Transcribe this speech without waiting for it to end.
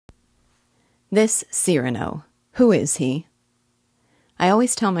This Cyrano, who is he? I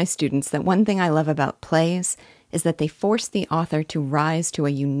always tell my students that one thing I love about plays is that they force the author to rise to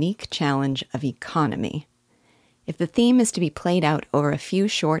a unique challenge of economy. If the theme is to be played out over a few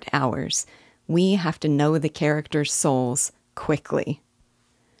short hours, we have to know the characters' souls quickly.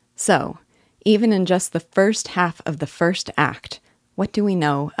 So, even in just the first half of the first act, what do we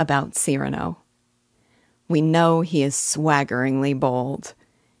know about Cyrano? We know he is swaggeringly bold.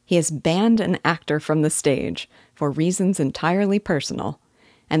 He has banned an actor from the stage for reasons entirely personal,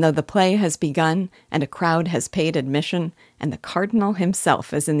 and though the play has begun and a crowd has paid admission and the cardinal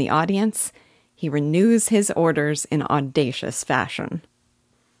himself is in the audience, he renews his orders in audacious fashion.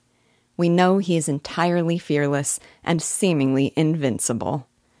 We know he is entirely fearless and seemingly invincible.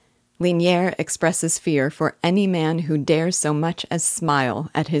 Linière expresses fear for any man who dares so much as smile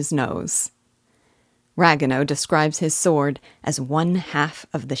at his nose. Ragueneau describes his sword as one half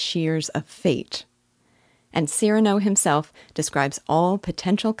of the shears of fate. And Cyrano himself describes all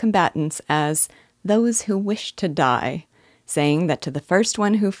potential combatants as those who wish to die, saying that to the first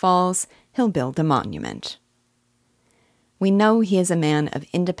one who falls, he'll build a monument. We know he is a man of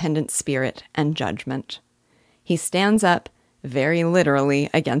independent spirit and judgment. He stands up, very literally,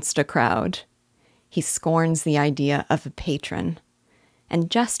 against a crowd. He scorns the idea of a patron. And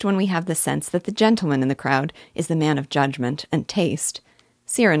just when we have the sense that the gentleman in the crowd is the man of judgment and taste,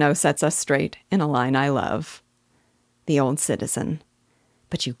 Cyrano sets us straight in a line I love. The Old Citizen.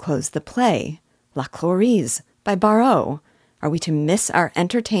 But you closed the play, La Chlorise, by Barrault. Are we to miss our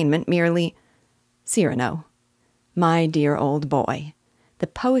entertainment merely? Cyrano. My dear old boy, the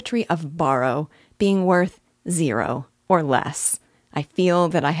poetry of Barrault being worth 0 or less, I feel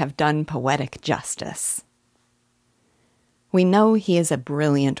that I have done poetic justice. We know he is a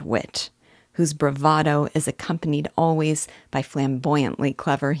brilliant wit, whose bravado is accompanied always by flamboyantly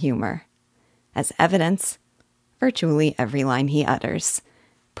clever humor. As evidence, virtually every line he utters,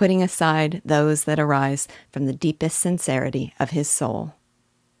 putting aside those that arise from the deepest sincerity of his soul.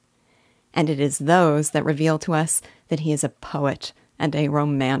 And it is those that reveal to us that he is a poet and a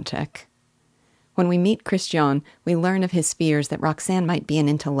romantic. When we meet Christian, we learn of his fears that Roxane might be an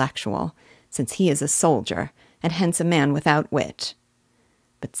intellectual, since he is a soldier, and hence a man without wit.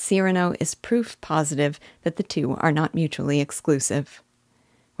 But Cyrano is proof positive that the two are not mutually exclusive.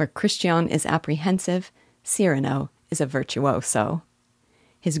 Where Christian is apprehensive, Cyrano is a virtuoso.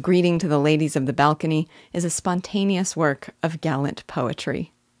 His greeting to the ladies of the balcony is a spontaneous work of gallant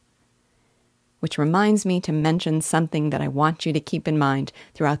poetry. Which reminds me to mention something that I want you to keep in mind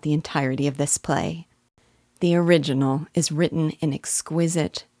throughout the entirety of this play. The original is written in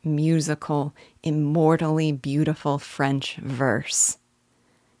exquisite, musical, immortally beautiful French verse.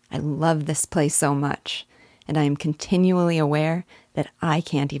 I love this play so much, and I am continually aware that I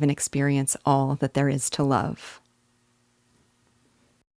can't even experience all that there is to love.